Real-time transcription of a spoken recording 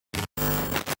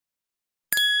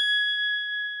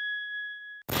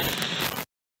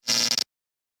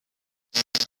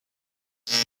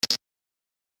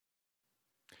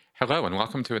Hello and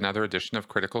welcome to another edition of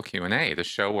Critical Q&A, the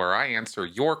show where I answer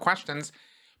your questions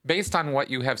based on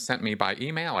what you have sent me by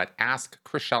email at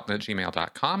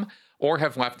askchrisshelton@gmail.com or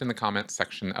have left in the comments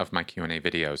section of my Q&A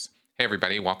videos. Hey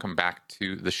everybody, welcome back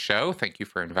to the show. Thank you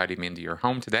for inviting me into your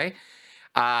home today.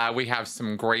 We have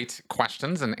some great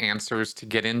questions and answers to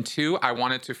get into. I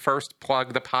wanted to first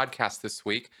plug the podcast this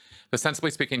week. The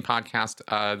Sensibly Speaking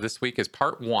podcast this week is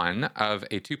part one of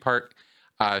a two-part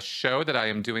show that I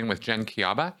am doing with Jen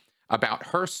Kiaba about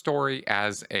her story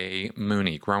as a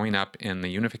Moonie growing up in the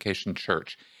Unification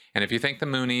Church. And if you think the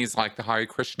Moonies, like the Hare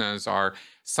Krishnas, are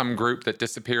some group that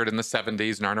disappeared in the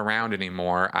 70s and aren't around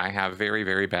anymore, I have very,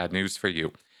 very bad news for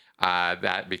you.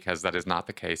 Because that is not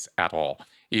the case at all.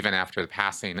 Even after the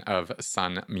passing of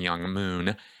Sun Myung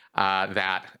Moon,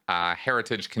 that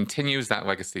heritage continues, that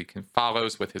legacy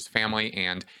follows with his family,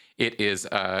 and it is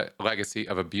a legacy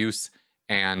of abuse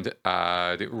and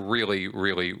really,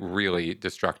 really, really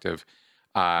destructive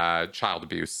child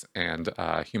abuse and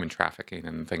human trafficking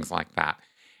and things like that.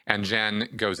 And Jen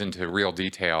goes into real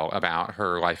detail about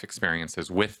her life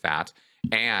experiences with that.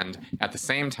 And at the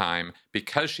same time,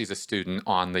 because she's a student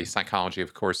on the Psychology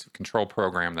of Coercive Control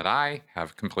program that I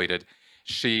have completed,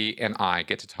 she and I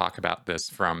get to talk about this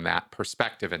from that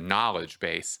perspective and knowledge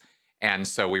base. And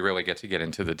so we really get to get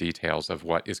into the details of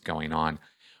what is going on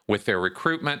with their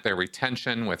recruitment, their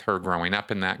retention, with her growing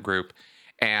up in that group,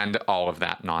 and all of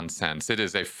that nonsense. It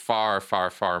is a far, far,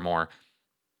 far more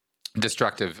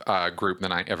destructive group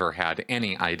than I ever had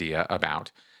any idea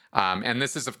about. And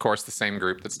this is, of course, the same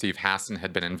group that Steve Hassan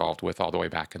had been involved with all the way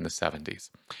back in the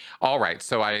 70s. All right,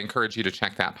 so I encourage you to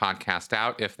check that podcast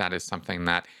out if that is something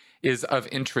that is of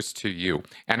interest to you.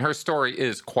 And her story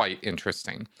is quite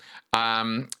interesting.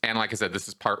 And like I said, this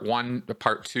is part one.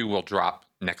 Part two will drop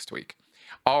next week.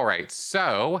 All right,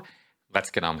 so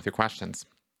let's get on with your questions.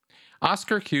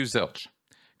 Oscar Q. Zilch,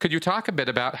 could you talk a bit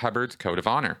about Hubbard's Code of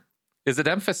Honor? Is it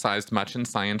emphasized much in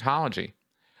Scientology?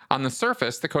 On the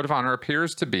surface, the Code of Honor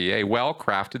appears to be a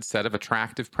well-crafted set of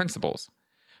attractive principles.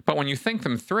 But when you think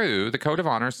them through, the Code of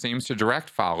Honor seems to direct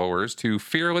followers to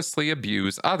fearlessly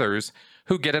abuse others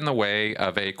who get in the way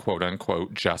of a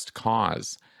quote-unquote just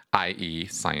cause, i.e.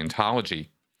 Scientology.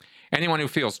 Anyone who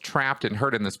feels trapped and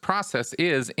hurt in this process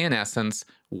is, in essence,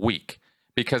 weak,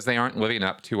 because they aren't living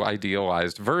up to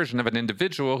idealized version of an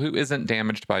individual who isn't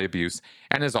damaged by abuse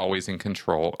and is always in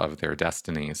control of their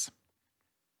destinies.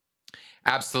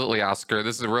 Absolutely, Oscar.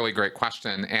 This is a really great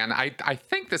question. And I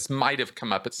think this might have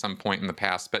come up at some point in the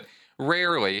past, but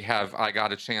rarely have I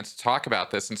got a chance to talk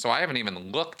about this. And so I haven't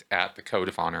even looked at the Code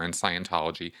of Honor in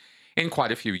Scientology in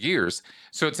quite a few years.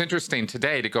 So it's interesting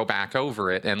today to go back over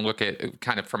it and look at it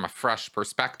kind of from a fresh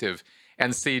perspective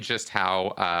and see just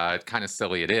how kind of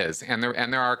silly it is. And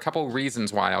there are a couple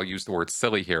reasons why I'll use the word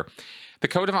silly here. The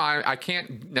Code of Honor, I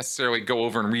can't necessarily go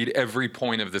over and read every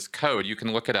point of this code. You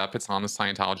can look it up. It's on the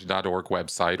Scientology.org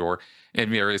website or in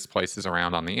various places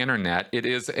around on the internet. It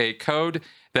is a code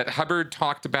that Hubbard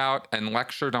talked about and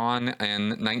lectured on in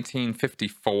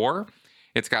 1954.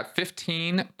 It's got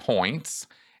 15 points,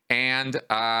 and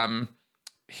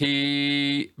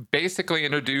he basically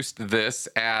introduced this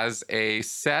as a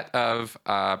set of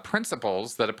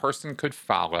principles that a person could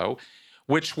follow,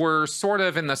 which were sort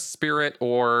of in the spirit,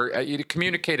 or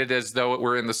communicated as though it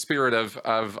were in the spirit of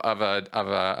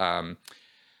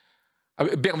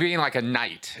being like a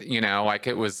knight, like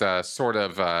it was sort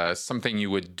of something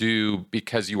you would do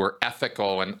because you were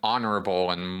ethical and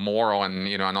honorable and moral and,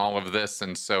 and all of this.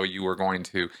 And so you were going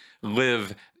to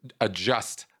live a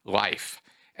just life.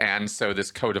 And so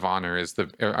this Code of Honor is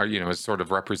is sort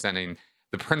of representing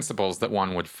the principles that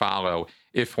one would follow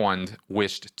if one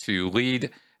wished to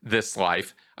lead this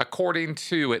life, according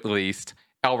to at least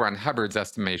L. Ron Hubbard's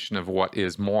estimation of what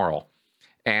is moral.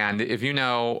 And if you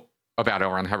know about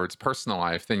L. Ron Hubbard's personal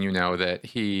life, then you know that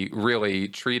he really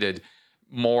treated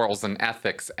morals and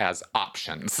ethics as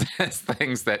options, as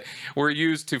things that were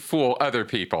used to fool other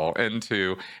people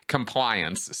into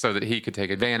compliance so that he could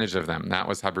take advantage of them. That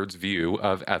was Hubbard's view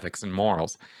of ethics and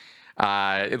morals,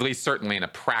 at least certainly in a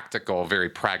practical, very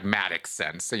pragmatic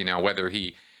sense, whether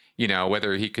he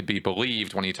could be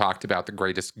believed when he talked about the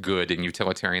greatest good in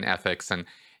utilitarian ethics and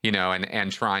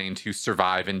trying to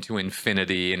survive into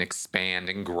infinity and expand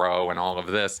and grow and all of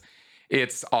this.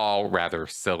 It's all rather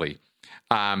silly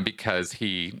because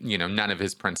none of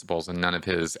his principles and none of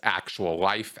his actual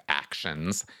life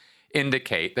actions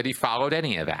indicate that he followed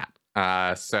any of that.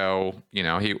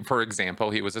 For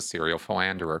example, he was a serial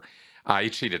philanderer. He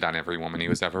cheated on every woman he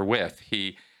was ever with.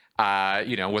 He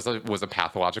was a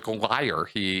pathological liar.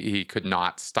 He could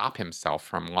not stop himself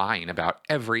from lying about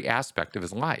every aspect of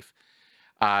his life.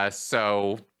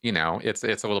 So, it's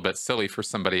a little bit silly for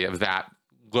somebody of that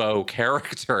low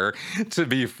character to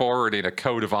be forwarding a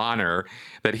code of honor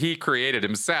that he created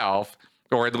himself,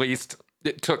 or at least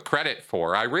it took credit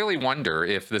for. I really wonder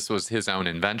if this was his own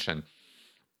invention.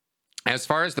 As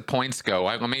far as the points go,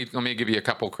 let me give you a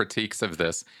couple critiques of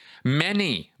this.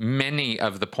 Many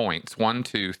of the points, 1,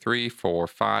 2, 3, 4,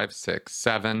 5, 6,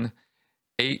 7,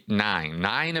 8,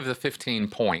 9 of the 15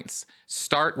 points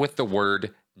start with the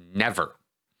word never,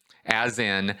 as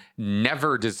in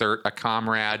never desert a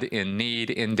comrade in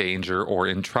need, in danger, or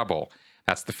in trouble.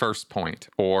 That's the first point.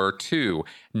 Or 2,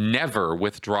 never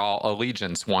withdraw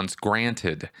allegiance once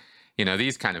granted.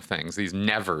 These kind of things, these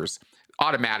nevers.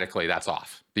 Automatically, that's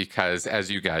off, because as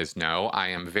you guys know, I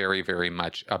am very, very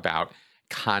much about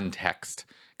context.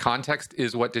 Context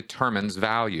is what determines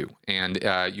value, and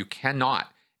you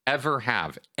cannot ever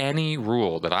have any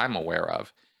rule that I'm aware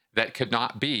of that could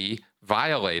not be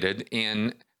violated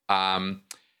in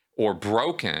or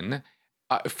broken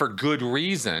for good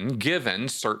reason, given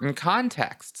certain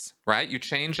contexts, right? You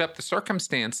change up the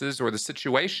circumstances or the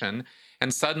situation,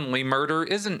 and suddenly murder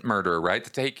isn't murder, right? The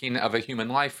taking of a human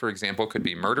life, for example, could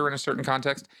be murder in a certain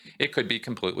context. It could be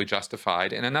completely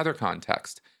justified in another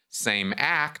context. Same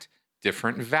act,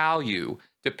 different value,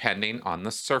 depending on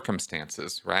the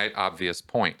circumstances, right? Obvious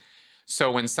point.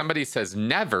 So when somebody says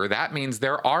never, that means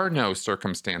there are no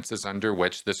circumstances under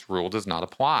which this rule does not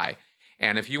apply.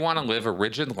 And if you want to live a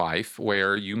rigid life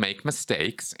where you make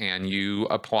mistakes and you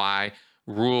apply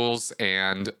rules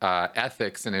and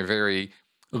ethics in a very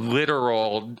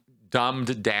literal,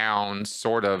 dumbed down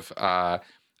sort of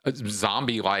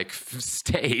zombie-like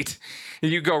state,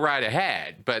 you go right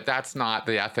ahead. But that's not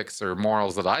the ethics or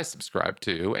morals that I subscribe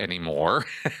to anymore.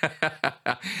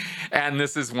 And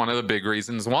this is one of the big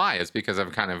reasons why, is because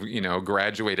I've kind of,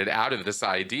 graduated out of this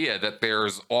idea that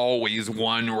there's always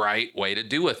one right way to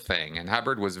do a thing. And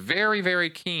Hubbard was very, very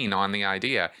keen on the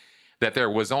idea that there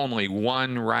was only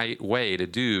one right way to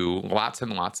do lots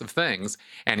and lots of things,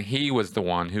 and he was the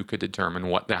one who could determine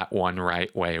what that one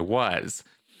right way was.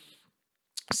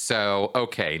 So,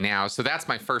 okay, so that's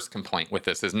my first complaint with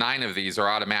this, is 9 of these are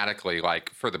automatically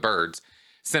like for the birds,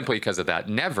 simply because of that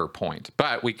never point.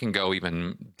 But we can go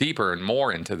even deeper and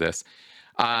more into this.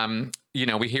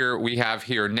 We have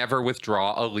here never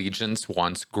withdraw allegiance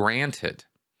once granted.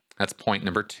 That's point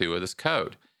number 2 of this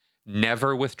code.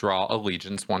 Never withdraw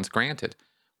allegiance once granted.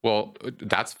 Well,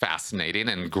 that's fascinating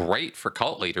and great for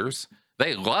cult leaders.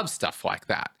 They love stuff like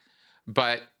that.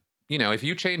 But, if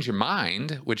you change your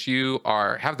mind, which you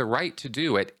have the right to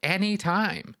do at any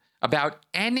time about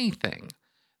anything,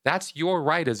 that's your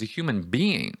right as a human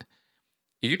being.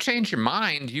 You change your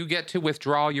mind, you get to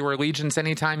withdraw your allegiance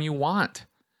anytime you want.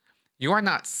 You are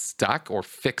not stuck or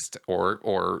fixed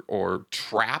or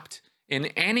trapped in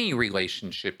any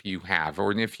relationship you have.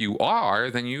 Or if you are,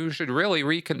 then you should really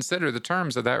reconsider the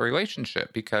terms of that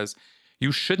relationship, because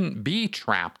you shouldn't be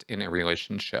trapped in a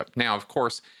relationship. Now, of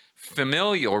course,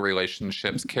 familial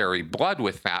relationships carry blood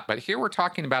with that, but here we're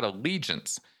talking about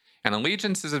allegiance. And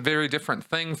allegiance is a very different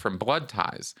thing from blood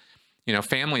ties.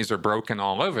 Families are broken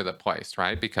all over the place,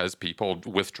 right? Because people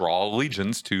withdraw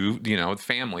allegiance to,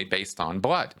 family based on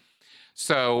blood.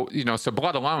 So, so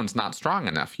blood alone is not strong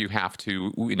enough. You have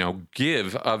to,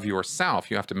 give of yourself.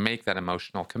 You have to make that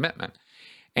emotional commitment.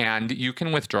 And you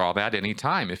can withdraw that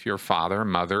anytime if your father,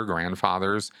 mother,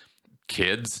 grandfathers,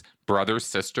 kids, brothers,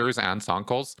 sisters, aunts,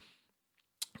 uncles,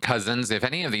 cousins, if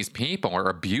any of these people are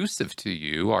abusive to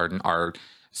you, are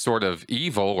sort of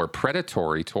evil or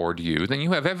predatory toward you, then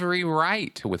you have every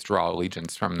right to withdraw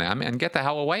allegiance from them and get the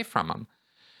hell away from them.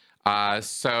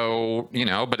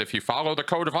 But if you follow the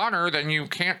code of honor, then you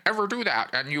can't ever do that.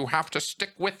 And you have to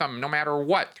stick with them no matter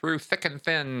what, through thick and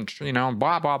thin,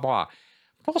 blah, blah, blah.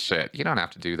 Bullshit. You don't have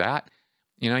to do that.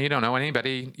 You don't know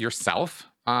anybody yourself.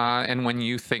 And when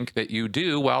you think that you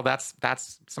do, well, that's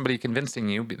somebody convincing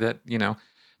you that,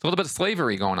 it's a little bit of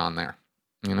slavery going on there,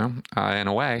 in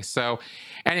a way. So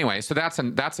anyway, so that's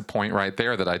a point right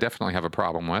there that I definitely have a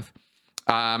problem with.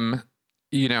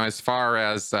 As far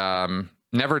as,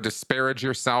 never disparage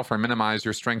yourself or minimize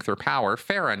your strength or power.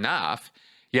 Fair enough.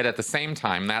 Yet at the same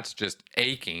time, that's just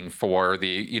aching for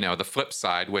the, the flip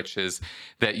side, which is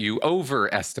that you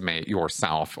overestimate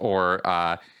yourself or,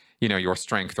 your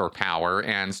strength or power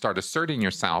and start asserting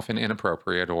yourself in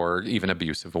inappropriate or even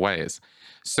abusive ways.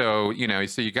 So,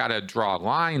 so you got to draw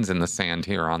lines in the sand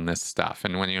here on this stuff.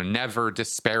 And when you never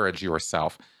disparage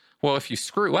yourself, well, if you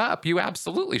screw up, you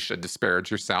absolutely should disparage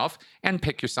yourself and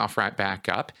pick yourself right back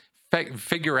up.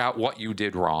 Figure out what you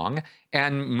did wrong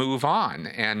and move on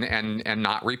and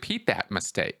not repeat that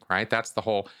mistake, right? That's the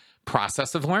whole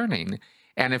process of learning.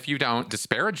 And if you don't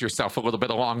disparage yourself a little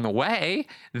bit along the way,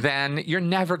 then you're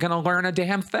never going to learn a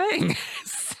damn thing.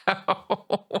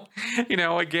 So,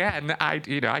 again,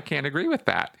 I can't agree with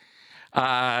that.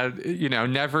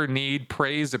 Never need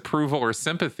praise, approval, or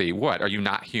sympathy. What? Are you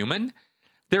not human?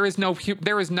 There is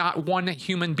not one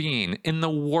human being in the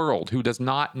world who does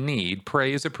not need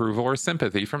praise, approval, or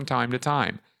sympathy from time to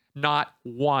time. Not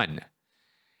one.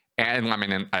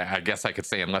 And I guess I could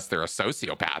say unless they're a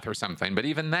sociopath or something, but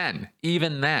even then,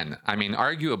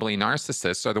 arguably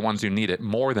narcissists are the ones who need it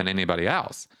more than anybody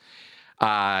else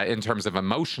in terms of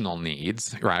emotional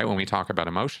needs, right? When we talk about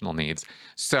emotional needs.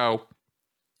 So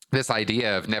this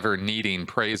idea of never needing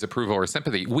praise, approval, or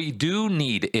sympathy, we do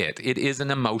need it. It is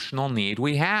an emotional need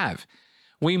we have.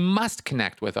 We must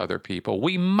connect with other people.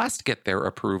 We must get their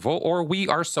approval, or we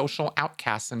are social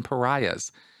outcasts and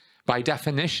pariahs by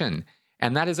definition.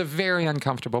 And that is a very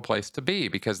uncomfortable place to be,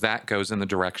 because that goes in the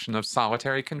direction of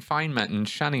solitary confinement and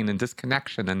shunning and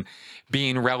disconnection and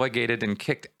being relegated and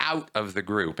kicked out of the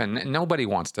group. And nobody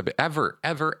wants to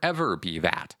ever be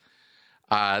that.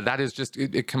 That is just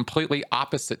completely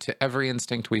opposite to every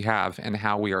instinct we have and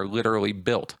how we are literally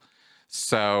built.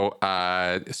 So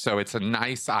it's a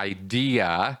nice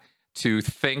idea to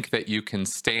think that you can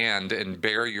stand and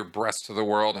bare your breast to the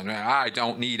world and I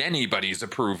don't need anybody's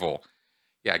approval.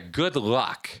 Yeah, good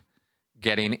luck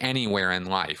getting anywhere in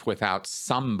life without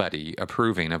somebody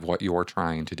approving of what you're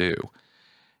trying to do.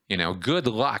 Good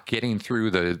luck getting through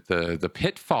the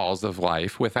pitfalls of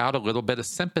life without a little bit of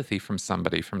sympathy from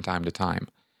somebody from time to time.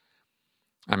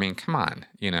 Come on,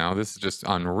 this is just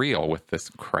unreal with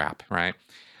this crap, right?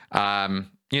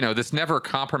 This never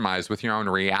compromise with your own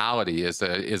reality is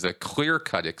a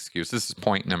clear-cut excuse. This is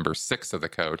point number 6 of the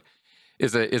code.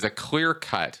 Is a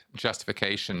clear-cut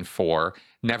justification for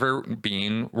never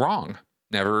being wrong,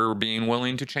 never being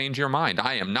willing to change your mind.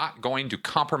 I am not going to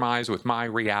compromise with my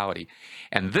reality.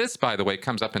 And this, by the way,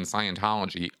 comes up in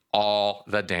Scientology all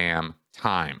the damn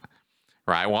time,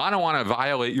 right? Well, I don't want to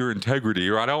violate your integrity,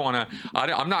 or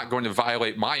I'm not going to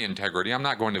violate my integrity. I'm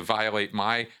not going to violate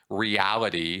my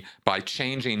reality by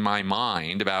changing my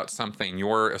mind about something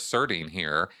you're asserting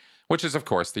here, which is, of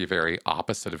course, the very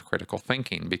opposite of critical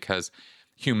thinking, because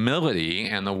humility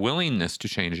and the willingness to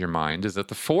change your mind is at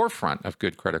the forefront of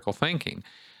good critical thinking.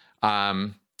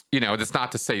 That's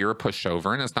not to say you're a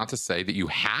pushover, and it's not to say that you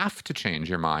have to change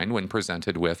your mind when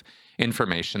presented with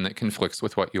information that conflicts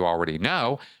with what you already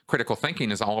know. Critical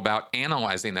thinking is all about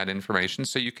analyzing that information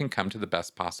so you can come to the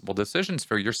best possible decisions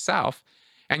for yourself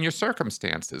and your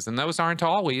circumstances. And those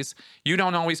you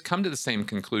don't always come to the same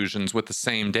conclusions with the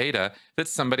same data that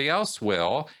somebody else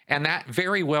will. And that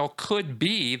very well could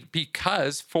be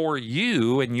because for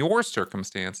you and your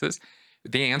circumstances,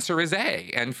 the answer is A.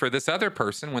 And for this other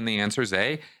person, when the answer is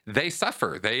A, they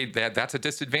suffer. That's a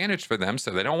disadvantage for them,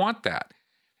 so they don't want that.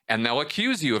 And they'll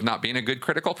accuse you of not being a good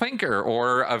critical thinker,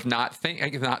 or of not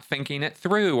thinking it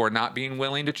through, or not being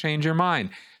willing to change your mind.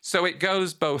 So it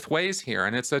goes both ways here,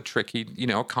 and it's a tricky,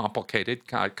 complicated,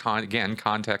 again,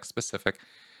 context-specific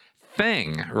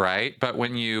thing, right? But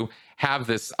when you have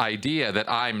this idea that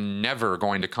I'm never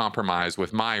going to compromise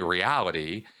with my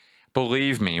reality,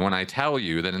 believe me when I tell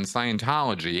you that in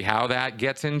Scientology, how that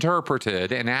gets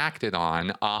interpreted and acted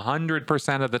on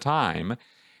 100% of the time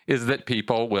is that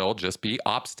people will just be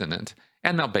obstinate,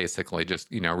 and they'll basically just,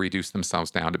 reduce themselves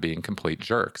down to being complete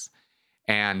jerks.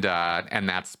 And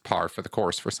that's par for the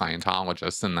course for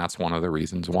Scientologists, and that's one of the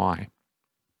reasons why.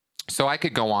 So I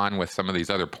could go on with some of these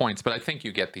other points, but I think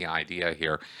you get the idea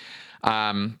here.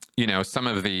 Some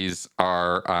of these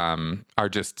are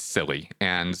just silly,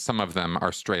 and some of them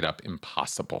are straight up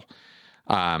impossible.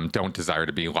 Don't desire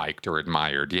to be liked or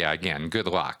admired. Yeah, again, good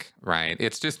luck, right?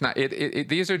 It's just not.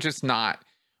 These are just not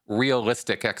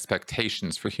realistic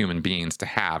expectations for human beings to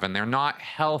have, and they're not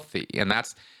healthy. And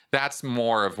that's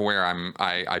more of where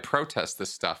I protest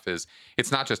this stuff. Is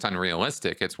it's not just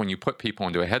unrealistic, it's when you put people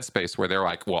into a headspace where they're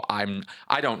like, well,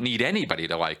 I don't need anybody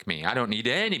to like me, I don't need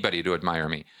anybody to admire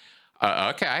me.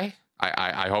 Okay,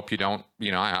 I hope you don't,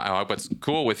 I hope it's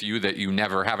cool with you that you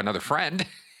never have another friend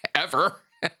ever.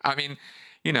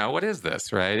 What is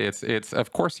this, right? It's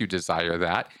of course you desire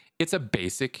that. It's a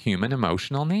basic human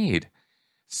emotional need.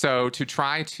 So to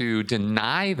try to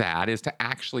deny that is to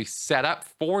actually set up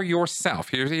for yourself.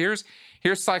 Here's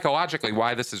psychologically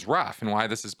why this is rough and why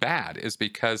this is bad, is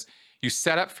because you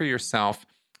set up for yourself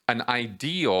an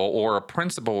ideal or a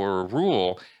principle or a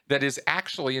rule that is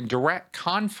actually in direct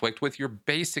conflict with your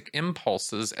basic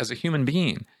impulses as a human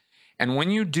being. And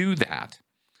when you do that,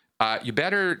 you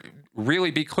better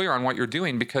really be clear on what you're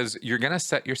doing, because you're going to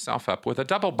set yourself up with a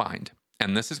double bind.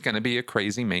 And this is going to be a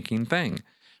crazy making thing.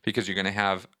 because you're going to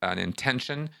have an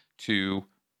intention to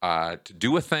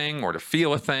do a thing or to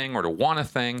feel a thing or to want a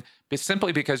thing, but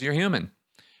simply because you're human.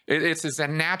 It's as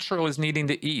natural as needing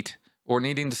to eat or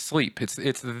needing to sleep.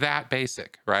 It's that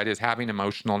basic, right? Is having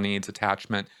emotional needs,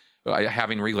 attachment,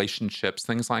 having relationships,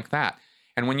 things like that.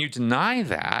 And when you deny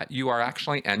that, you are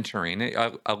actually entering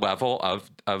a level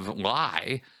of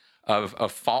lie,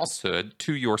 of falsehood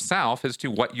to yourself as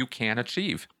to what you can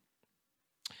achieve.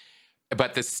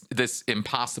 But this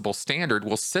impossible standard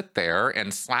will sit there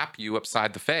and slap you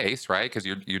upside the face, right? Because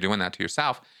you're doing that to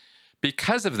yourself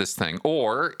because of this thing.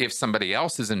 Or if somebody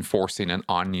else is enforcing it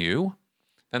on you,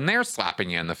 then they're slapping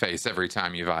you in the face every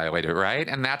time you violate it, right?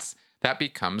 And that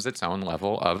becomes its own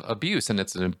level of abuse. And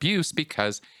it's an abuse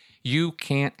because you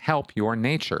can't help your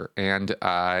nature. And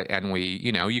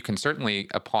you can certainly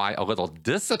apply a little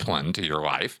discipline to your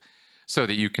life so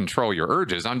that you control your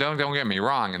urges. Don't get me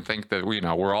wrong and think that,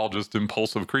 we're all just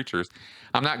impulsive creatures.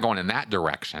 I'm not going in that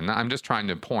direction. I'm just trying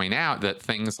to point out that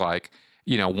things like,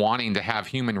 wanting to have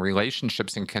human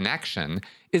relationships and connection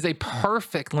is a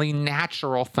perfectly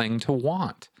natural thing to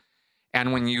want.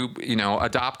 And when you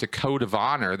adopt a code of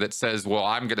honor that says, well,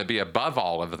 I'm going to be above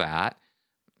all of that,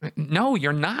 no,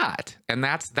 you're not. And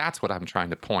that's what I'm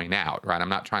trying to point out, right? I'm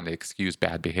not trying to excuse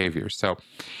bad behavior. So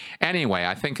anyway,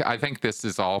 I think this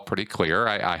is all pretty clear,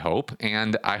 I hope.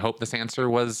 And I hope this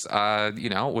answer was,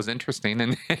 was interesting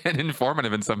and, and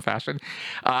informative in some fashion.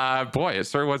 Boy, it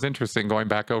sure was interesting going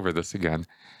back over this again.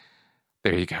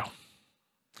 There you go.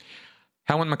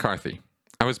 Helen McCarthy.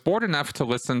 I was bored enough to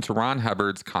listen to Ron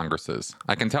Hubbard's Congresses.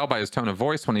 I can tell by his tone of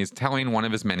voice when he's telling one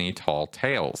of his many tall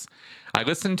tales. I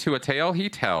listened to a tale he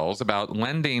tells about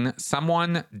lending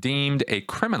someone deemed a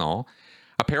criminal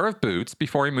a pair of boots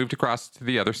before he moved across to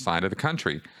the other side of the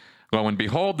country. Lo and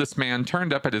behold, this man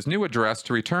turned up at his new address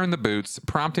to return the boots,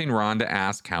 prompting Ron to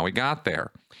ask how he got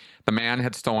there. The man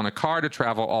had stolen a car to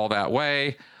travel all that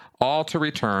way, all to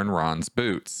return Ron's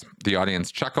boots. The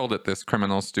audience chuckled at this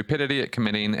criminal's stupidity at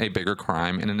committing a bigger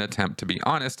crime in an attempt to be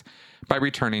honest by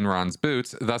returning Ron's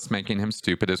boots, thus making him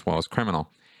stupid as well as criminal.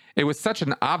 It was such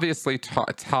an obviously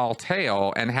tall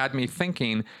tale and had me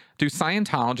thinking, do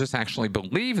Scientologists actually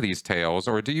believe these tales,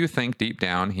 or do you think deep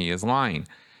down he is lying?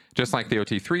 Just like the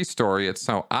OT3 story, it's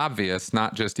so obvious,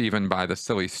 not just even by the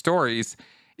silly stories,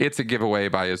 it's a giveaway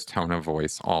by his tone of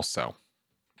voice also.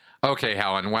 Okay,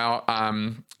 Helen, well, I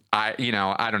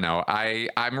don't know.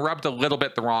 I'm rubbed a little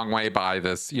bit the wrong way by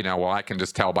this, I can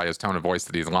just tell by his tone of voice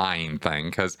that he's lying thing,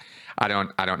 because I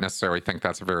don't necessarily think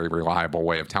that's a very reliable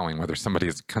way of telling whether somebody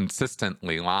is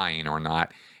consistently lying or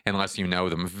not, unless you know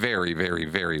them very, very,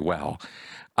 very well.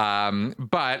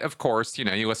 But of course,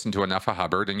 you listen to enough of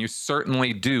Hubbard and you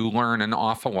certainly do learn an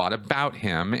awful lot about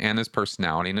him and his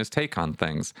personality and his take on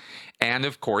things. And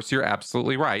of course, you're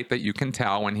absolutely right that you can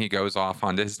tell when he goes off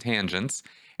onto his tangents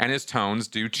and his tones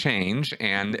do change,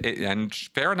 and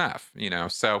fair enough,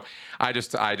 So I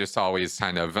just always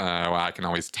kind of, I can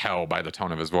always tell by the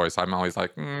tone of his voice. I'm always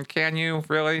like, can you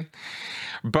really?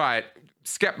 But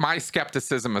my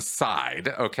skepticism aside,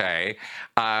 okay,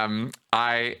 I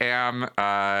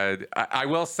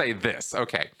will say this,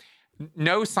 okay.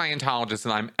 No Scientologist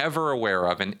that I'm ever aware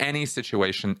of in any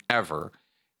situation ever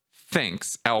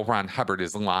thinks L. Ron Hubbard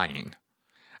is lying.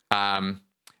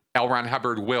 L. Ron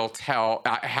Hubbard will tell,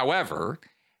 however,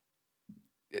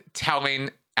 telling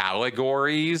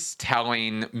allegories,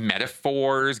 telling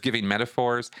metaphors, giving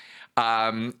metaphors,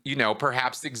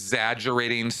 perhaps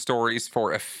exaggerating stories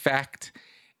for effect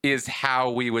is how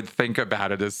we would think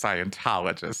about it as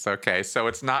Scientologists, okay? So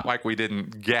it's not like we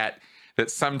didn't get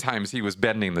that sometimes he was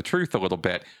bending the truth a little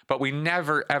bit, but we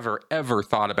never, ever, ever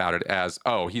thought about it as,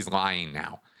 oh, he's lying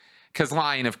now. Because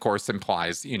lying, of course,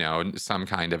 implies, some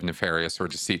kind of nefarious or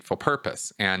deceitful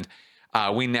purpose. And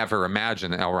we never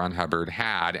imagined that L. Ron Hubbard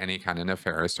had any kind of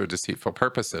nefarious or deceitful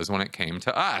purposes when it came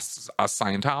to us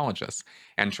Scientologists,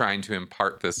 and trying to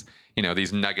impart this,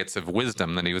 these nuggets of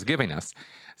wisdom that he was giving us.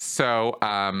 So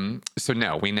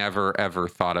no, we never ever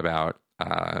thought about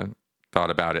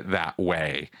it that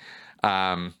way.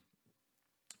 Yeah.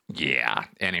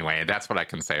 Anyway, that's what I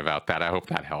can say about that. I hope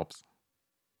that helps.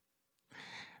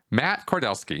 Matt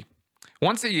Kordelsky.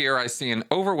 Once a year, I see an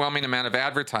overwhelming amount of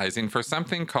advertising for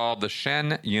something called the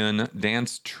Shen Yun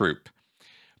Dance Troupe.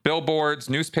 Billboards,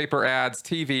 newspaper ads,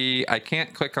 TV. I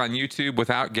can't click on YouTube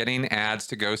without getting ads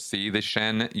to go see the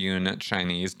Shen Yun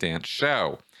Chinese dance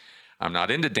show. I'm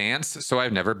not into dance, so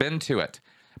I've never been to it.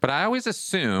 But I always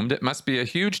assumed it must be a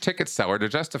huge ticket seller to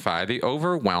justify the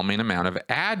overwhelming amount of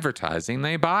advertising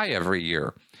they buy every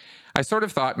year. I sort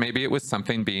of thought maybe it was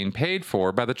something being paid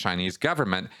for by the Chinese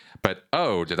government, but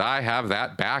oh, did I have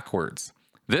that backwards.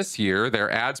 This year,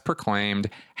 their ads proclaimed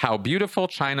how beautiful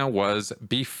China was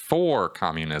before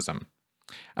communism.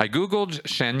 I Googled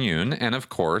Shen Yun, and of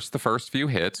course, the first few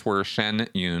hits were Shen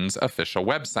Yun's official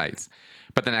websites.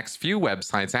 But the next few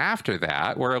websites after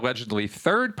that were allegedly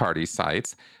third-party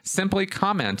sites simply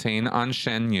commenting on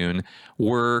Shen Yun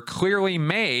were clearly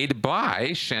made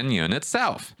by Shen Yun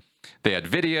itself. They had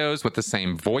videos with the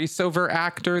same voiceover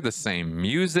actor, the same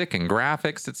music and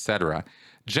graphics, etc.,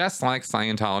 just like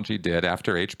Scientology did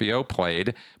after HBO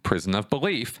played Prison of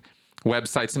Belief.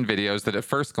 Websites and videos that at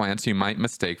first glance you might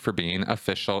mistake for being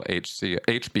official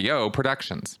HBO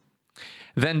productions.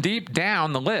 Then deep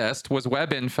down the list was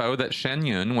web info that Shen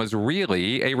Yun was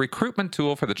really a recruitment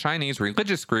tool for the Chinese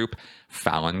religious group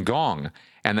Falun Gong,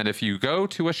 and that if you go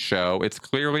to a show, it's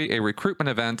clearly a recruitment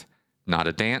event, not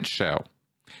a dance show.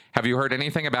 Have you heard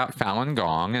anything about Falun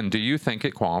Gong, and do you think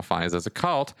it qualifies as a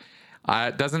cult?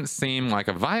 It doesn't seem like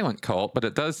a violent cult, but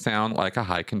it does sound like a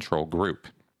high-control group.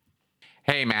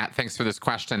 Hey, Matt, thanks for this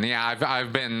question. Yeah,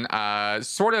 I've been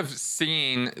sort of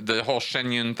seeing the whole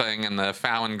Shen Yun thing and the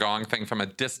Falun Gong thing from a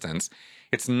distance.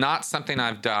 It's not something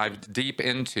I've dived deep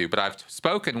into, but I've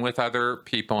spoken with other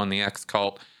people in the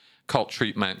ex-cult, cult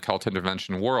treatment, cult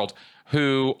intervention world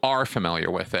who are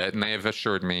familiar with it, and they have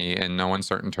assured me in no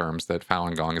uncertain terms that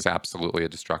Falun Gong is absolutely a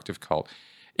destructive cult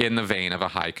in the vein of a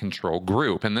high-control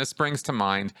group. And this brings to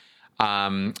mind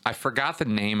I forgot the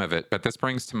name of it, but this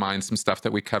brings to mind some stuff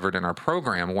that we covered in our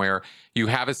program where you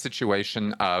have a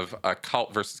situation of a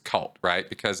cult versus cult, right?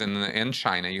 Because in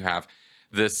China, you have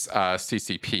this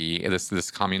CCP,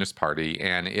 this Communist Party,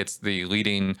 and it's the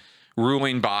leading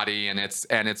ruling body, and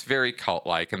it's very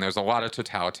cult-like, and there's a lot of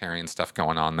totalitarian stuff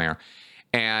going on there.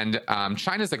 And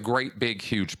China's a great, big,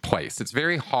 huge place. It's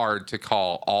very hard to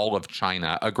call all of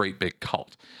China a great, big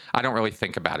cult. I don't really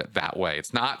think about it that way.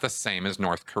 It's not the same as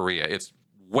North Korea. It's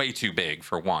way too big,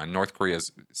 for one. North Korea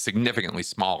is significantly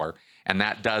smaller, and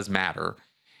that does matter.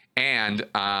 And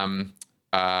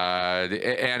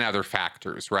other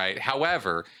factors, right?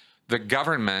 However, the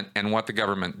government and what the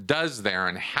government does there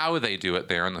and how they do it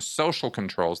there and the social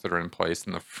controls that are in place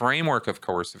and the framework of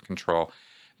coercive control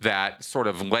that sort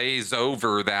of lays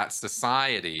over that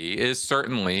society is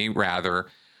certainly rather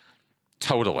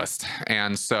totalist.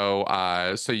 And so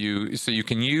you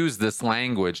can use this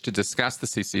language to discuss the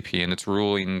CCP and its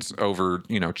rulings over,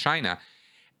 China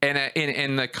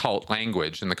in the cult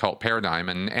language, in the cult paradigm,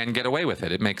 and get away with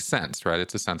it. It makes sense, right?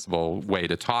 It's a sensible way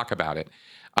to talk about it.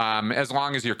 As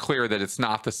long as you're clear that it's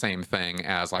not the same thing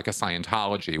as like a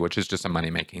Scientology, which is just a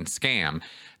money-making scam.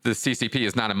 The CCP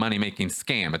is not a money-making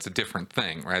scam. It's a different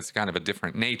thing, right? It's kind of a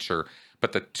different nature.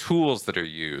 But the tools that are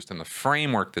used and the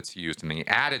framework that's used and the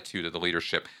attitude of the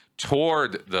leadership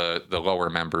toward the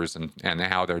lower members and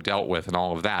how they're dealt with and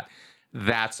all of that,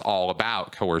 that's all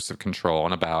about coercive control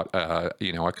and about, a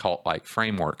cult-like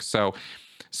framework. So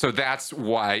that's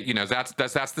why, that's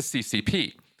the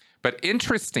CCP. But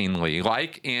interestingly,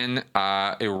 like in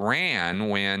Iran,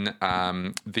 when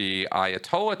the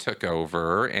Ayatollah took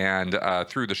over and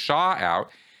threw the Shah out,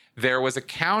 there was a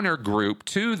counter group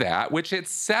to that, which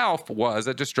itself was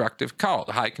a destructive cult,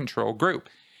 a high control group.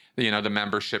 The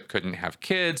membership couldn't have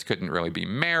kids, couldn't really be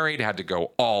married, had to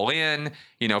go all in,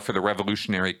 for the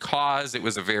revolutionary cause. It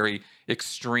was a very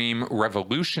extreme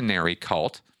revolutionary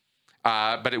cult.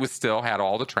 But it still had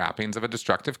all the trappings of a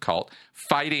destructive cult,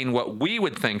 fighting what we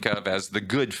would think of as the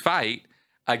good fight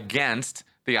against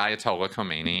the Ayatollah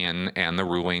Khomeini and the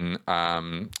ruling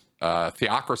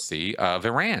theocracy of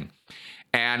Iran.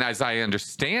 And as I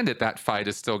understand it, that fight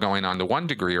is still going on to one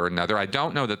degree or another. I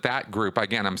don't know that group,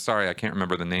 again, I'm sorry, I can't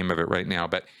remember the name of it right now,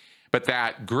 but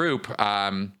that group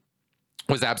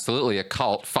was absolutely a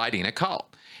cult fighting a cult.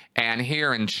 And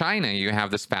here in China, you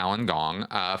have this Falun Gong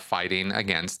fighting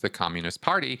against the Communist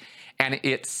Party. And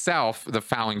itself, the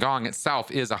Falun Gong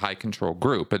itself is a high control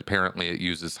group. But apparently it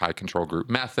uses high control group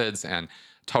methods and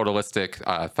totalistic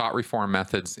thought reform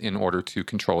methods in order to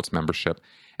control its membership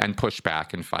and push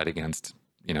back and fight against,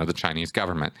 the Chinese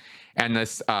government. And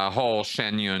this whole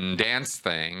Shen Yun dance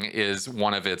thing is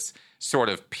one of its sort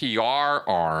of PR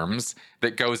arms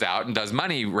that goes out and does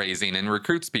money raising and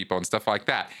recruits people and stuff like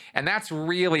that. And that's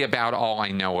really about all I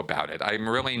know about it. I'm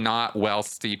really not well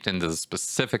steeped into the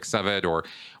specifics of it or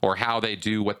how they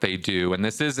do what they do. And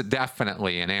this is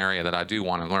definitely an area that I do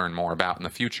want to learn more about in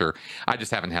the future. I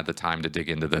just haven't had the time to dig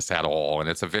into this at all. And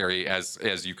it's a very, as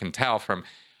you can tell from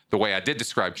the way I did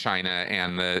describe China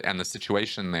and the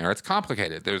situation there, it's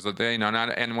complicated. There's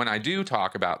and when I do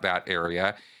talk about that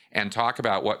area and talk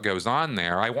about what goes on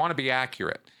there, I want to be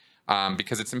accurate.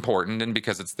 because it's important and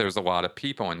because there's a lot of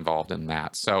people involved in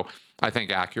that. So I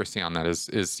think accuracy on that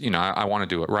is I want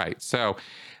to do it right. So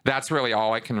that's really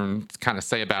all I can kind of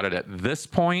say about it at this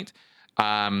point.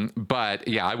 But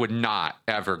yeah, I would not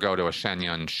ever go to a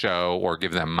Shenyun show or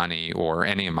give them money or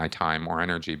any of my time or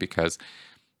energy, because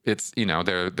it's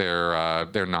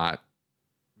they're not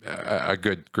a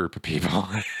good group of people.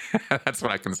 That's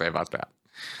what I can say about that.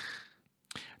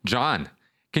 John,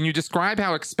 can you describe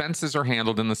how expenses are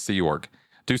handled in the Sea Org?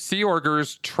 Do Sea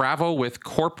Orgers travel with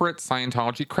corporate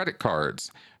Scientology credit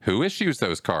cards? Who issues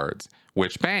those cards?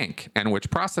 Which bank and which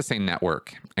processing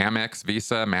network? Amex,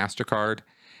 Visa, MasterCard?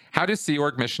 How do Sea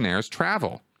Org missionaries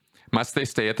travel? Must they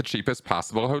stay at the cheapest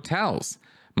possible hotels?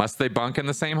 Must they bunk in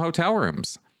the same hotel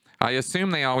rooms? I assume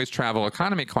they always travel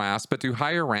economy class, but do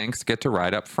higher ranks get to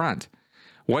ride up front?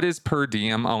 What is per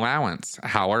diem allowance?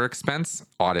 How are expense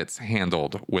audits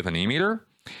handled? With an e-meter?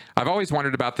 I've always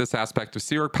wondered about this aspect of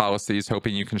Sea Org policies,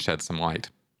 hoping you can shed some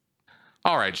light.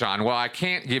 All right, John. Well, I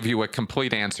can't give you a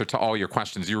complete answer to all your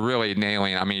questions. You're really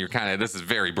nailing. I mean, this is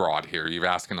very broad here. You're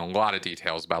asking a lot of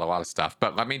details about a lot of stuff,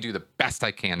 but let me do the best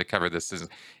I can to cover this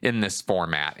in this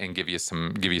format and give you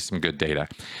some good data.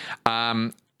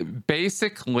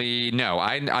 Basically, no,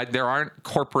 there aren't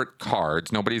corporate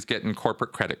cards. Nobody's getting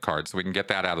corporate credit cards, so we can get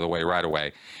that out of the way right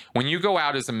away. When you go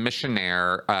out as a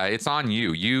missionaire, it's on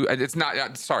you. It's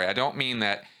not. Sorry, I don't mean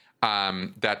that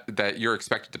that you're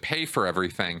expected to pay for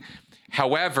everything.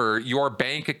 However, your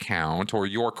bank account or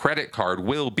your credit card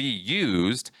will be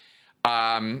used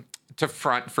to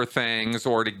front for things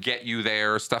or to get you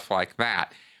there, stuff like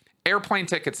that. Airplane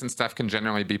tickets and stuff can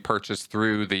generally be purchased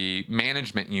through the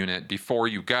management unit before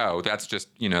you go. That's just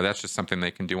something they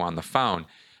can do on the phone.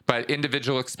 But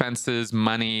individual expenses,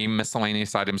 money,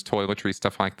 miscellaneous items, toiletry,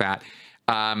 stuff like that,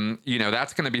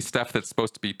 that's going to be stuff that's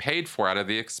supposed to be paid for out of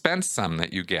the expense sum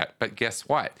that you get. But guess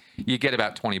what? You get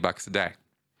about $20 a day.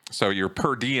 So your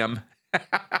per diem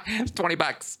is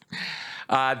 $20.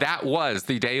 That was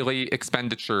the daily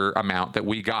expenditure amount that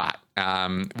we got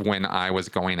when I was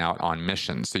going out on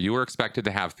mission. So you were expected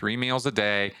to have 3 meals a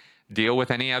day, deal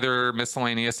with any other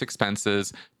miscellaneous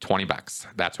expenses, $20.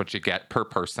 That's what you get per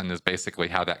person, is basically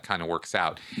how that kind of works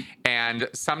out. And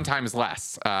sometimes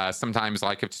less. Sometimes,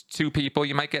 like if it's 2 people,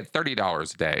 you might get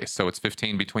 $30 a day. So it's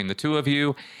 $15 between the 2 of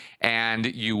you. And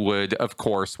you would, of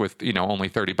course, with only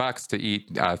 $30 to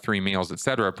eat 3 meals,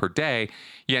 etc. per day,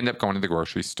 you end up going to the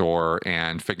grocery store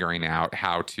and figuring out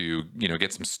how to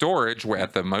get some storage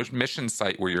at the mission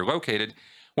site where you're located,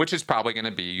 which is probably going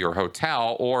to be your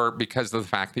hotel, or because of the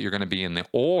fact that you're going to be in the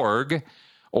org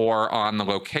or on the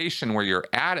location where you're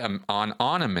at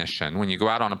on a mission. When you go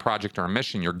out on a project or a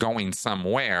mission, you're going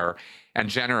somewhere, and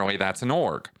generally that's an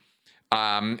org.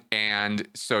 And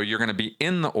so you're going to be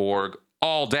in the org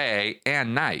all day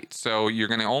and night. So you're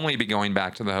going to only be going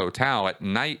back to the hotel at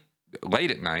night,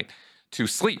 late at night, to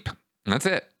sleep. And that's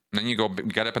it. And then you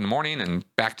get up in the morning and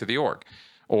back to the org,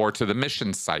 or to the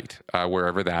mission site,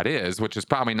 wherever that is, which is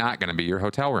probably not going to be your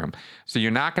hotel room. So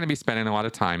you're not going to be spending a lot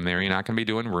of time there. You're not going to be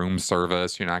doing room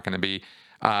service. You're not going to be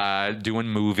doing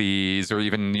movies, or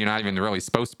even you're not even really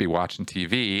supposed to be watching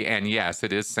TV. And yes,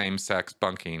 it is same-sex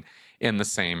bunking in the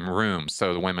same room.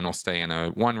 So the women will stay in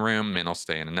one room, men will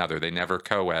stay in another. They never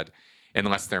co-ed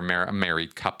unless they're a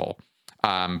married couple.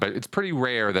 But it's pretty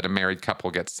rare that a married couple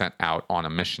gets sent out on a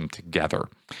mission together.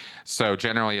 So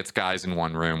generally, it's guys in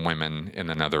one room, women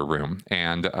in another room,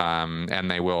 and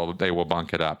they will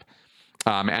bunk it up.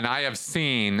 And I have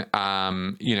seen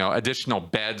additional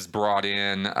beds brought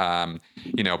in,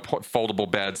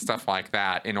 foldable beds, stuff like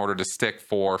that, in order to stick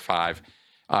 4, 5,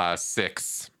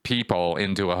 6 people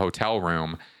into a hotel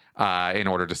room. In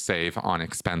order to save on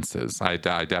expenses. I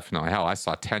definitely, I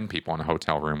saw 10 people in a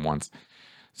hotel room once.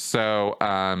 So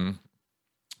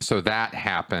that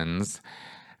happens.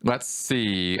 Let's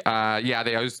see.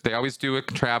 They always do a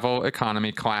travel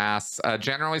economy class.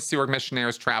 Generally, Sea Org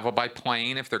missionaries travel by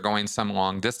plane if they're going some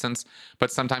long distance,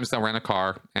 but sometimes they'll rent a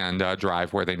car and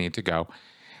drive where they need to go.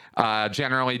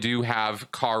 Generally do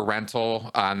have car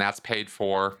rental, and that's paid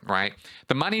for, right?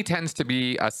 The money tends to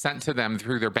be sent to them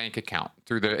through their bank account,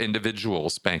 through the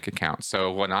individual's bank account. So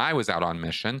when I was out on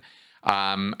mission,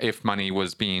 if money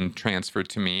was being transferred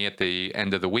to me at the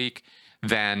end of the week,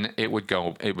 then it would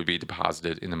be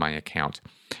deposited into my account.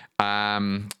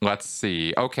 Let's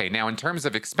see. Okay, now in terms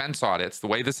of expense audits, the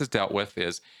way this is dealt with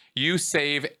is you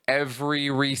save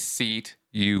every receipt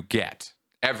you get.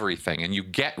 Everything, and you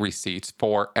get receipts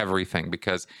for everything,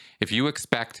 because if you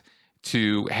expect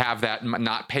to have that,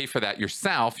 not pay for that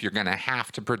yourself, you're going to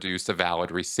have to produce a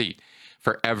valid receipt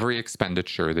for every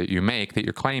expenditure that you make that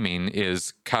you're claiming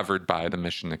is covered by the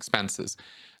mission expenses.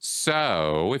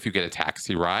 So if you get a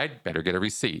taxi ride, better get a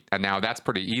receipt. And now that's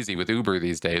pretty easy with Uber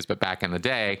these days, but back in the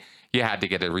day, you had to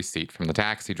get a receipt from the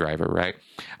taxi driver, right?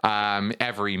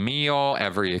 Every meal,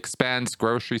 every expense,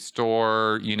 grocery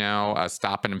store,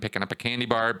 stopping and picking up a candy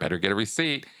bar, better get a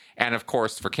receipt. And of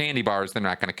course, for candy bars, they're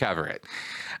not going to cover it.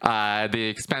 The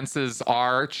expenses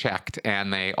are checked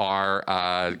and they are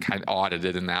kind of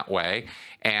audited in that way.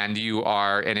 And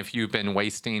if you've been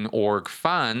wasting org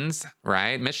funds,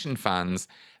 right, mission funds,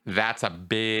 that's a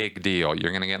big deal. You're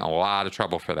going to get in a lot of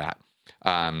trouble for that.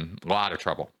 A lot of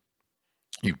trouble.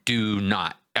 You do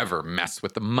not ever mess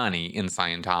with the money in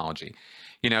Scientology.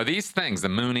 These things, the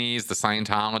Moonies, the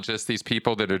Scientologists, these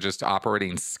people that are just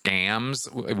operating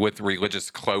scams with religious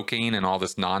cloaking and all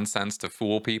this nonsense to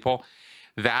fool people,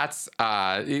 that's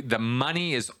the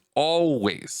money is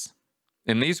always,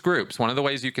 in these groups, one of the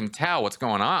ways you can tell what's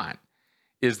going on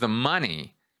is the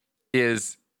money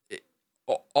is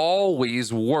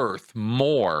always worth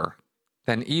more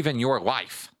than even your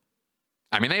life.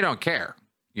 I mean, they don't care,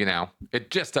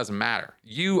 it just doesn't matter.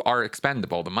 You are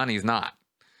expendable. The money's not.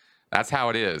 That's how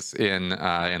it is in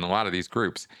a lot of these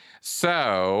groups.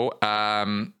 So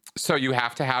you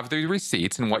have to have the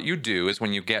receipts, and what you do is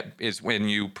when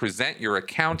you present your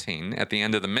accounting at the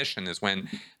end of the mission is when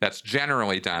that's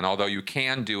generally done. Although you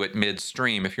can do it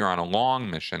midstream if you're on a long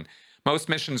mission. Most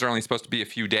missions are only supposed to be a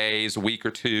few days, a week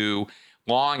or two.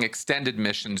 Long extended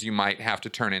missions, you might have to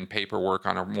turn in paperwork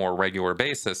on a more regular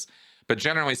basis. But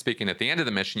generally speaking, at the end of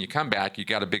the mission, you come back, you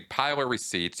got a big pile of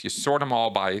receipts, you sort them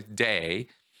all by day,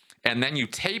 and then you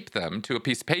tape them to a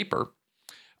piece of paper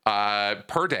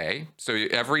per day. So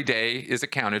every day is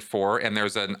accounted for, and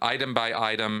there's an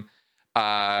item-by-item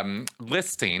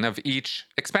listing of each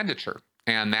expenditure.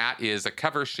 And that is a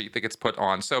cover sheet that gets put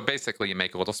on. So basically, you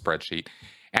make a little spreadsheet,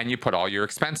 and you put all your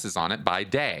expenses on it by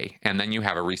day. And then you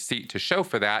have a receipt to show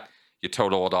for that. You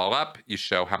total it all up. You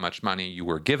show how much money you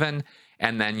were given.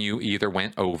 And then you either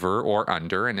went over or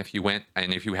under. And if you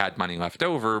had money left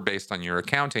over based on your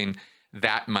accounting,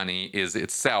 that money is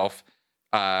itself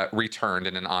returned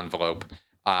in an envelope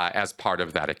as part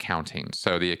of that accounting.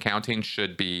 So the accounting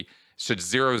should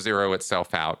zero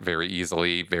itself out very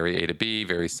easily, very A to B,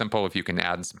 very simple. If you can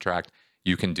add and subtract,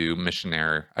 you can do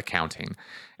missionary accounting.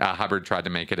 Hubbard tried to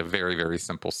make it a very, very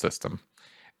simple system.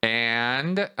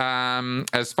 And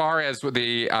as far as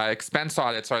the expense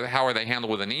audits, how are they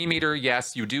handled with an e-meter?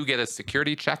 Yes, you do get a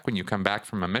security check when you come back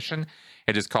from a mission.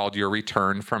 It is called your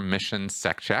return from mission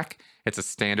sec check. It's a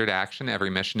standard action every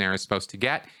missionary is supposed to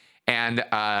get. And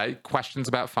questions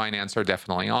about finance are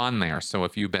definitely on there. So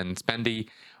if you've been spendy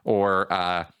or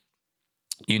a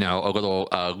little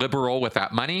liberal with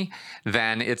that money,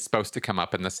 then it's supposed to come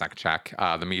up in the sec check.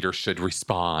 The meter should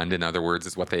respond, in other words,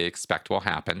 is what they expect will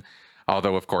happen.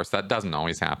 Although, of course, that doesn't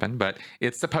always happen, but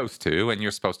it's supposed to, and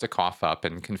you're supposed to cough up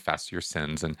and confess your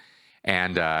sins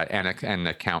and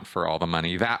account for all the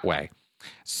money that way.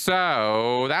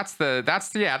 So that's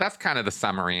kind of the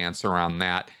summary answer on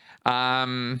that.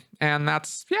 And I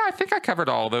think I covered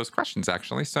all those questions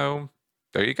actually. So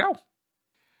there you go.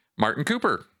 Martin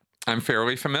Cooper. I'm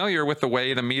fairly familiar with the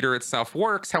way the meter itself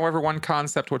works. However, one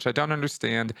concept which I don't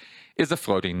understand is a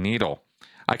floating needle.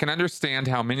 I can understand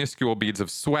how minuscule beads of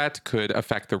sweat could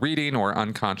affect the reading, or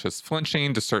unconscious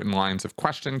flinching to certain lines of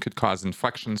question could cause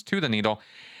inflections to the needle.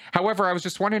 However, I was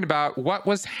just wondering about what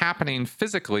was happening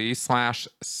physically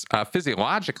 /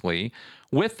 physiologically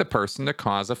with the person to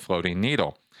cause a floating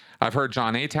needle. I've heard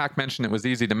John Atack mention it was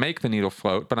easy to make the needle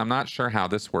float, but I'm not sure how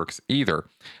this works either.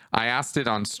 I asked it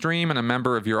on stream, and a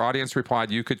member of your audience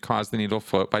replied you could cause the needle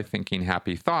float by thinking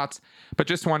happy thoughts, but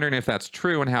just wondering if that's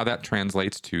true and how that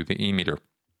translates to the e-meter.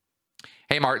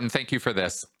 Hey, Martin, thank you for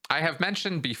this. I have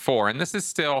mentioned before, and this is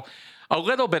still a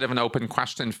little bit of an open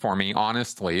question for me,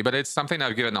 honestly, but it's something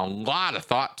I've given a lot of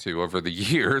thought to over the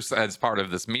years as part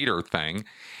of this meter thing.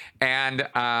 And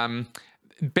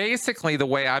basically, the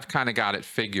way I've kind of got it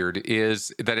figured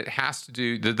is that it has to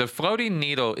do, the floating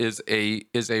needle is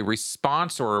a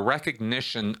response or a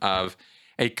recognition of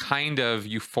a kind of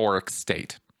euphoric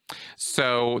state.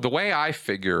 So the way I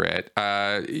figure it,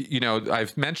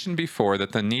 I've mentioned before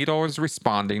that the needle is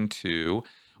responding to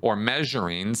or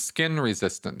measuring skin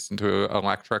resistance into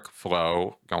electric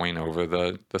flow going over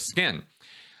the skin.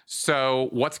 So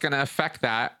what's going to affect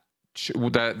that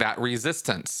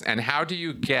resistance? And how do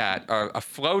you get a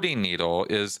floating needle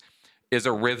is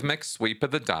a rhythmic sweep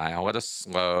of the dial at a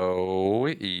slow,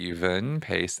 even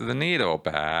pace of the needle,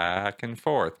 back and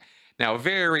forth. Now,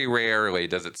 very rarely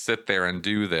does it sit there and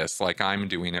do this like I'm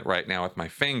doing it right now with my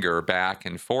finger back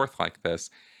and forth like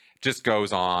this. It just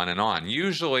goes on and on.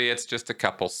 Usually it's just a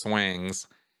couple swings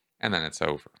and then it's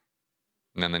over.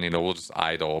 And then the needle will just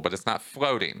idle, but it's not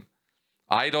floating.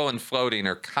 Idle and floating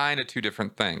are kind of two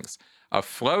different things. A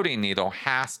floating needle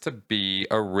has to be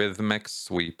a rhythmic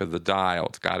sweep of the dial.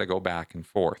 It's got to go back and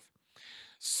forth.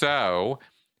 So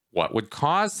what would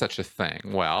cause such a thing?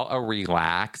 Well, a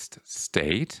relaxed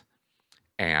state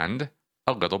and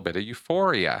a little bit of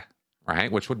euphoria,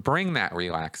 right? Which would bring that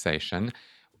relaxation,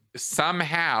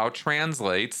 somehow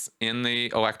translates in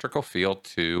the electrical field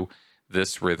to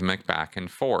this rhythmic back and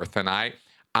forth. And I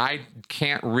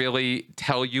can't really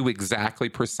tell you exactly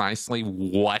precisely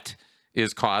what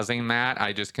is causing that.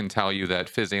 I just can tell you that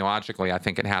physiologically, I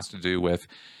think it has to do with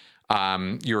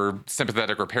your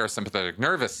sympathetic or parasympathetic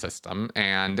nervous system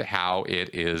and how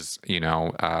it is,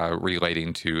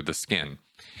 relating to the skin.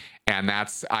 And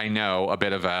that's, I know, a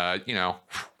bit of a,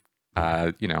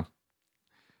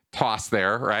 toss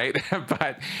there, right?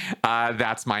 But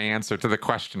that's my answer to the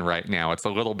question right now. It's a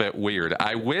little bit weird.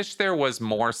 I wish there was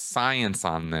more science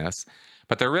on this,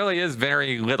 but there really is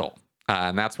very little.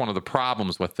 And that's one of the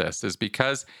problems with this, is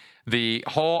because the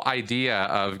whole idea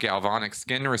of galvanic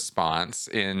skin response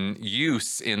in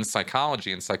use in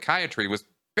psychology and psychiatry was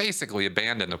basically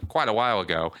abandoned quite a while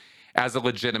ago as a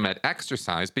legitimate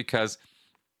exercise, because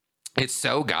it's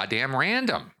so goddamn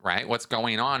random, right? What's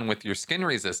going on with your skin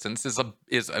resistance is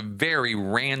a very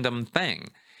random thing.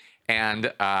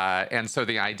 And so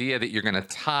the idea that you're going to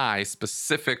tie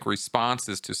specific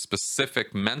responses to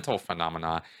specific mental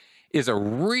phenomena is a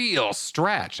real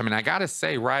stretch. I mean, I got to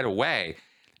say right away,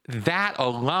 that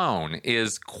alone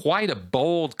is quite a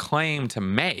bold claim to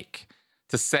make,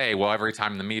 to say, well, every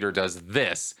time the meter does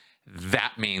this,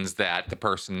 that means that the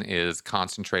person is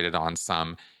concentrated on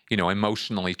some,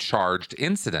 emotionally charged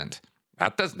incident.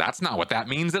 That's not what that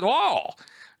means at all,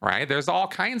 right? There's all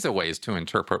kinds of ways to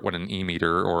interpret what an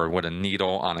e-meter or what a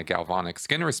needle on a galvanic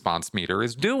skin response meter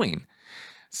is doing.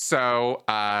 So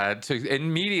to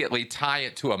immediately tie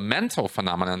it to a mental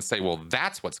phenomenon and say, well,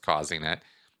 that's what's causing it.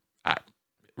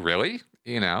 Really?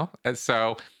 And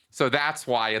so that's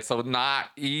why it's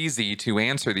not easy to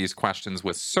answer these questions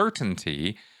with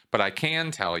certainty. But I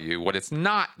can tell you what it's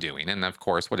not doing. And of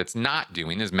course, what it's not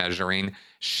doing is measuring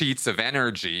sheets of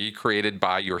energy created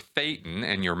by your thetan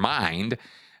and your mind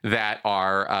that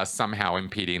are somehow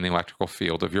impeding the electrical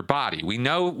field of your body. We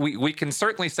know we can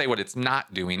certainly say what it's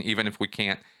not doing, even if we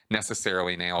can't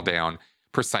necessarily nail down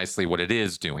precisely what it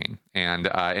is doing. And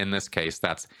in this case,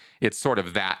 it's sort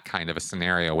of that kind of a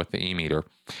scenario with the e-meter.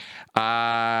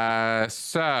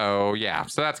 So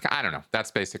that's, I don't know.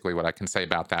 That's basically what I can say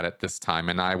about that at this time.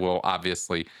 And I will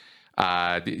obviously,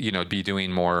 be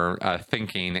doing more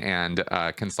thinking and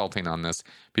consulting on this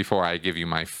before I give you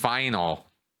my final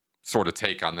sort of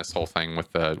take on this whole thing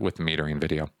with the metering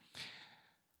video.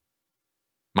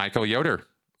 Michael Yoder.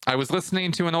 I was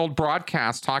listening to an old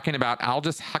broadcast talking about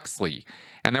Aldous Huxley,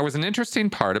 and there was an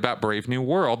interesting part about Brave New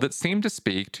World that seemed to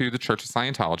speak to the Church of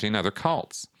Scientology and other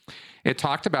cults. It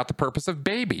talked about the purpose of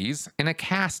babies in a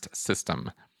caste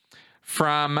system.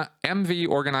 From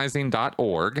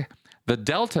mvorganizing.org, the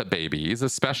Delta babies,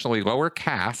 especially lower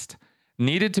caste,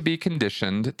 needed to be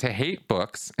conditioned to hate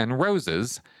books and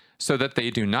roses so that they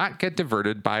do not get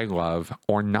diverted by love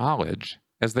or knowledge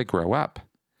as they grow up.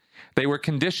 They were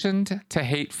conditioned to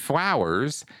hate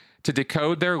flowers to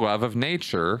decode their love of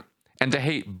nature and to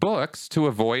hate books to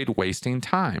avoid wasting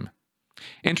time.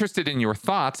 Interested in your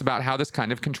thoughts about how this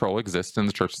kind of control exists in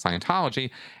the Church of Scientology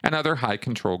and other high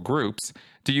control groups,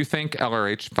 do you think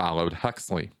LRH followed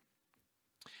Huxley?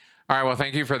 All right, well,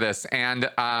 thank you for this. And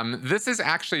this is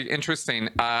actually interesting.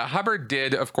 Hubbard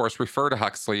did, of course, refer to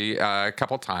Huxley a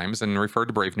couple times and referred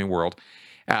to Brave New World.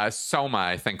 Soma,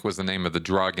 I think, was the name of the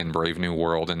drug in Brave New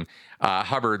World. And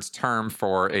Hubbard's term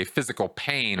for a physical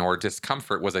pain or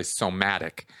discomfort was a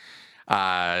somatic.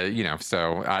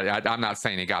 So I'm not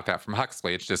saying he got that from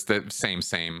Huxley. It's just the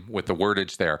same with the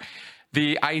wordage there.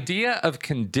 The idea of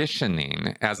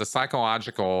conditioning as a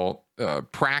psychological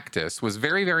practice was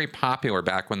very, very popular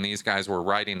back when these guys were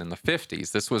writing in the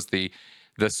 50s. This was the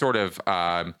sort of,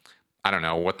 I don't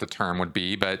know what the term would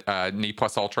be, but ne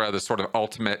plus ultra, the sort of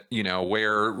ultimate,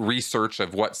 where research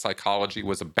of what psychology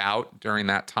was about during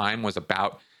that time was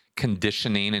about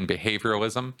conditioning and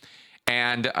behavioralism.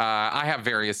 And I have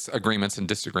various agreements and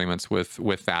disagreements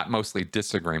with that, mostly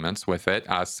disagreements with it.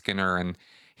 Skinner and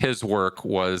his work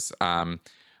was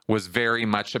very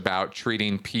much about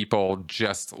treating people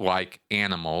just like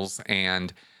animals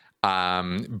and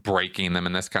breaking them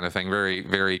and this kind of thing. Very,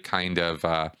 very kind of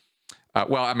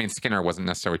Well, I mean, Skinner wasn't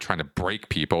necessarily trying to break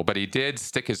people, but he did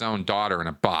stick his own daughter in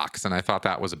a box, and I thought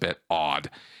that was a bit odd.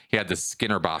 He had this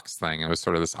Skinner box thing. It was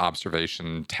sort of this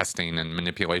observation, testing, and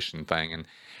manipulation thing, and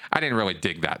I didn't really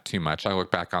dig that too much. I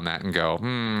look back on that and go, I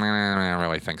don't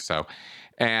really think so.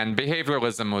 And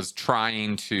behavioralism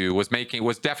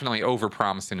was definitely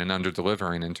over-promising and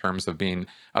under-delivering in terms of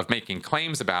making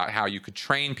claims about how you could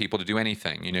train people to do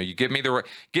anything. You know, you give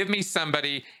me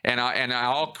somebody, and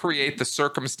I'll create the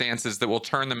circumstances that will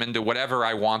turn them into whatever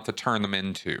I want to turn them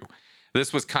into.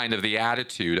 This was kind of the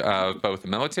attitude of both the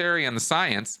military and the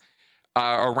science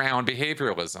around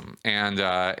behavioralism, and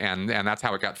that's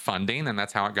how it got funding, and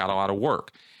that's how it got a lot of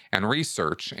work and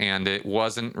research. And it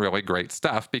wasn't really great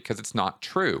stuff because it's not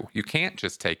true. You can't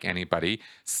just take anybody,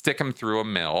 stick them through a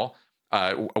mill,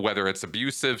 whether it's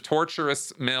abusive,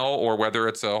 torturous mill, or whether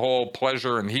it's a whole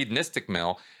pleasure and hedonistic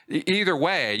mill. Either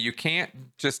way, you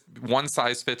can't just one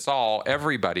size fits all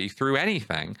everybody through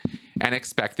anything and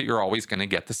expect that you're always going to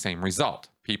get the same result.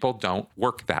 People don't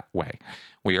work that way.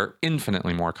 We are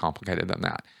infinitely more complicated than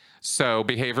that. So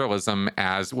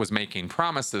behavioralism was making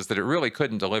promises that it really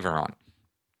couldn't deliver on.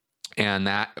 And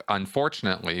that,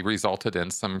 unfortunately, resulted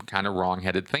in some kind of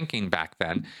wrong-headed thinking back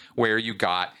then, where you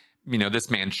got,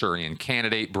 this Manchurian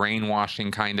Candidate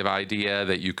brainwashing kind of idea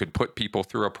that you could put people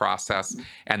through a process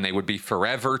and they would be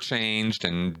forever changed,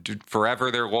 and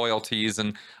forever their loyalties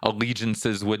and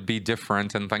allegiances would be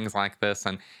different and things like this.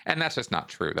 And that's just not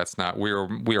true. That's not, we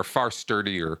are far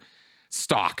sturdier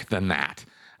stock than that.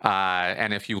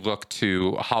 And if you look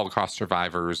to Holocaust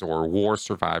survivors or war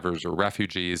survivors or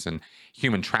refugees and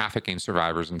human trafficking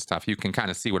survivors and stuff, you can kind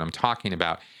of see what I'm talking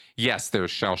about. Yes, there's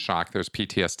shell shock, there's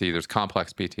PTSD, there's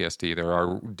complex PTSD. There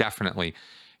are definitely,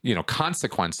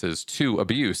 consequences to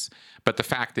abuse. But the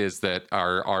fact is that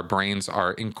our brains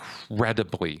are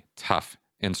incredibly tough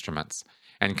instruments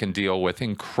and can deal with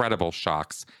incredible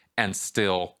shocks and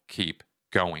still keep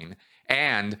going.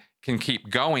 And can keep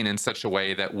going in such a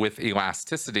way that with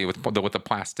elasticity, with the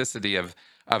plasticity of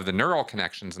the neural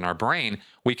connections in our brain,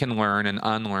 we can learn and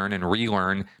unlearn and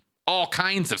relearn all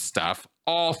kinds of stuff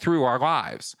all through our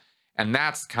lives. And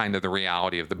that's kind of the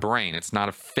reality of the brain. It's not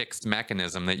a fixed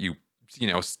mechanism that you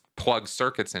plug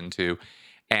circuits into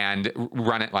and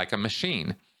run it like a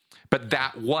machine. But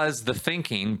that was the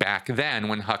thinking back then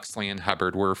when Huxley and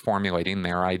Hubbard were formulating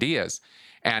their ideas.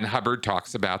 And Hubbard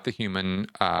talks about the human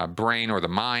brain or the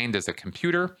mind as a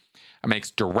computer. It makes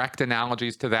direct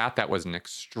analogies to that. That was an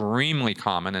extremely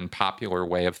common and popular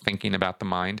way of thinking about the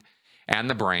mind and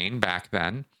the brain back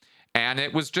then. And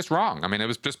it was just wrong. I mean, it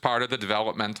was just part of the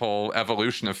developmental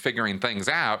evolution of figuring things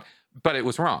out, but it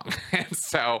was wrong. And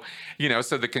so,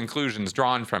 so the conclusions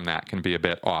drawn from that can be a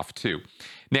bit off too.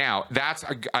 Now,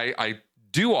 I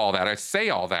do all that. I say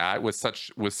all that with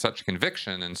such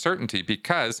conviction and certainty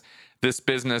because this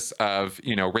business of,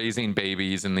 raising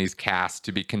babies in these castes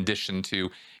to be conditioned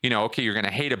to, okay, you're going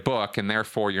to hate a book and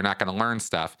therefore you're not going to learn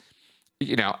stuff.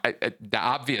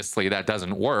 Obviously that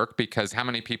doesn't work because how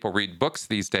many people read books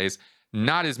these days?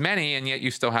 Not as many, and yet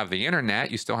you still have the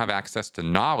internet, you still have access to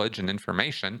knowledge and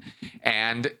information.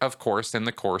 And of course, in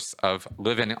the course of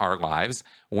living our lives,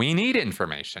 we need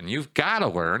information. You've got to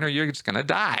learn or you're just going to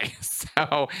die.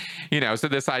 So, so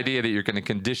this idea that you're going to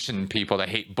condition people to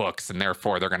hate books and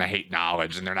therefore they're going to hate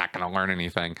knowledge and they're not going to learn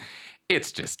anything.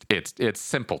 It's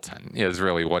simpleton is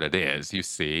really what it is, you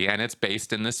see. And it's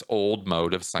based in this old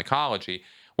mode of psychology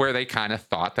where they kind of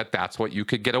thought that that's what you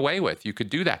could get away with. You could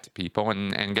do that to people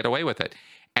and get away with it.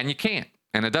 And you can't.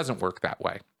 And it doesn't work that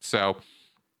way. So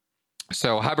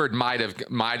Hubbard might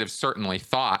have certainly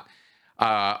thought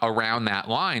around that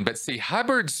line. But see,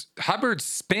 Hubbard's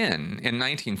spin in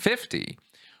 1950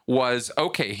 was,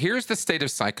 okay, here's the state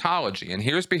of psychology, and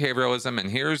here's behavioralism,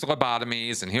 and here's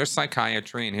lobotomies, and here's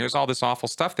psychiatry, and here's all this awful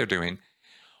stuff they're doing.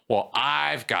 Well,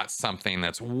 I've got something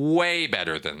that's way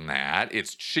better than that.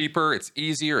 It's cheaper, it's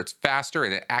easier, it's faster,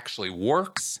 and it actually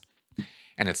works.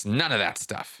 And it's none of that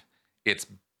stuff. It's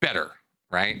better,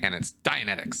 right? And it's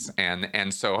Dianetics.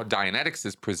 And so Dianetics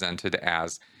is presented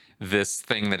as this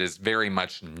thing that is very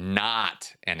much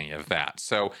not any of that.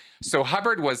 So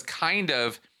Hubbard was kind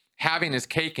of having his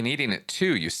cake and eating it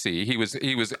too, you see. He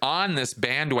was on this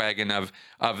bandwagon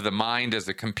of the mind as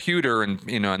a computer and,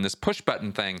 and this push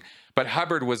button thing. But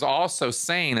Hubbard was also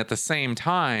saying at the same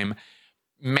time,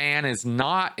 man is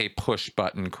not a push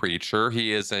button creature.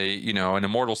 He is an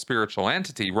immortal spiritual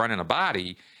entity running a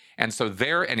body. And so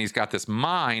and he's got this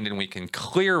mind, and we can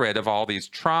clear it of all these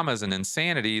traumas and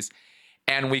insanities,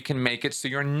 and we can make it so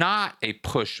you're not a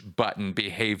push button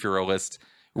behavioralist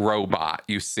robot,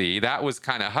 you see. That was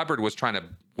kind of Hubbard was trying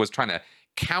to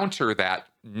counter that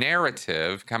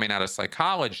narrative coming out of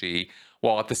psychology,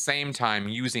 while at the same time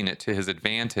using it to his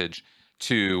advantage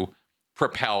to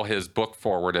propel his book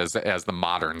forward as the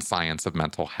modern science of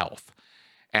mental health.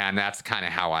 And that's kind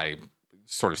of how I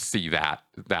sort of see that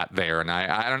there. And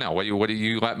I don't know, what do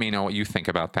you let me know what you think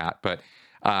about that. But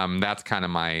that's kind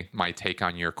of my take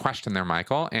on your question there,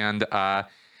 Michael. And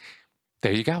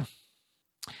there you go.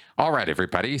 All right,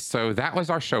 everybody. So that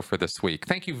was our show for this week.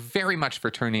 Thank you very much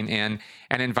for tuning in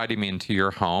and inviting me into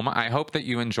your home. I hope that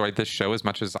you enjoyed this show as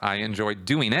much as I enjoyed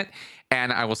doing it.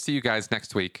 And I will see you guys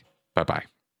next week.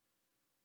 Bye-bye.